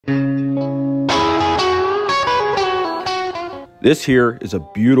This here is a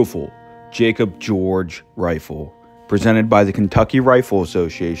beautiful Jacob George rifle presented by the Kentucky Rifle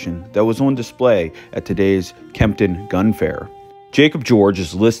Association that was on display at today's Kempton Gun Fair. Jacob George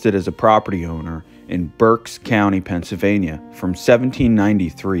is listed as a property owner in Berks County, Pennsylvania from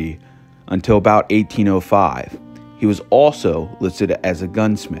 1793 until about 1805. He was also listed as a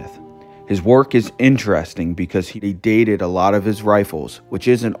gunsmith. His work is interesting because he dated a lot of his rifles, which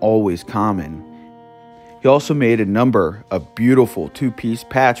isn't always common. He also made a number of beautiful two-piece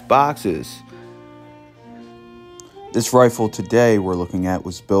patch boxes. This rifle today we're looking at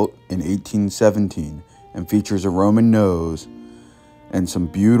was built in 1817 and features a Roman nose and some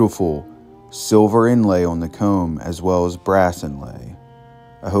beautiful silver inlay on the comb as well as brass inlay.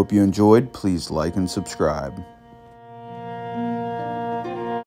 I hope you enjoyed. Please like and subscribe.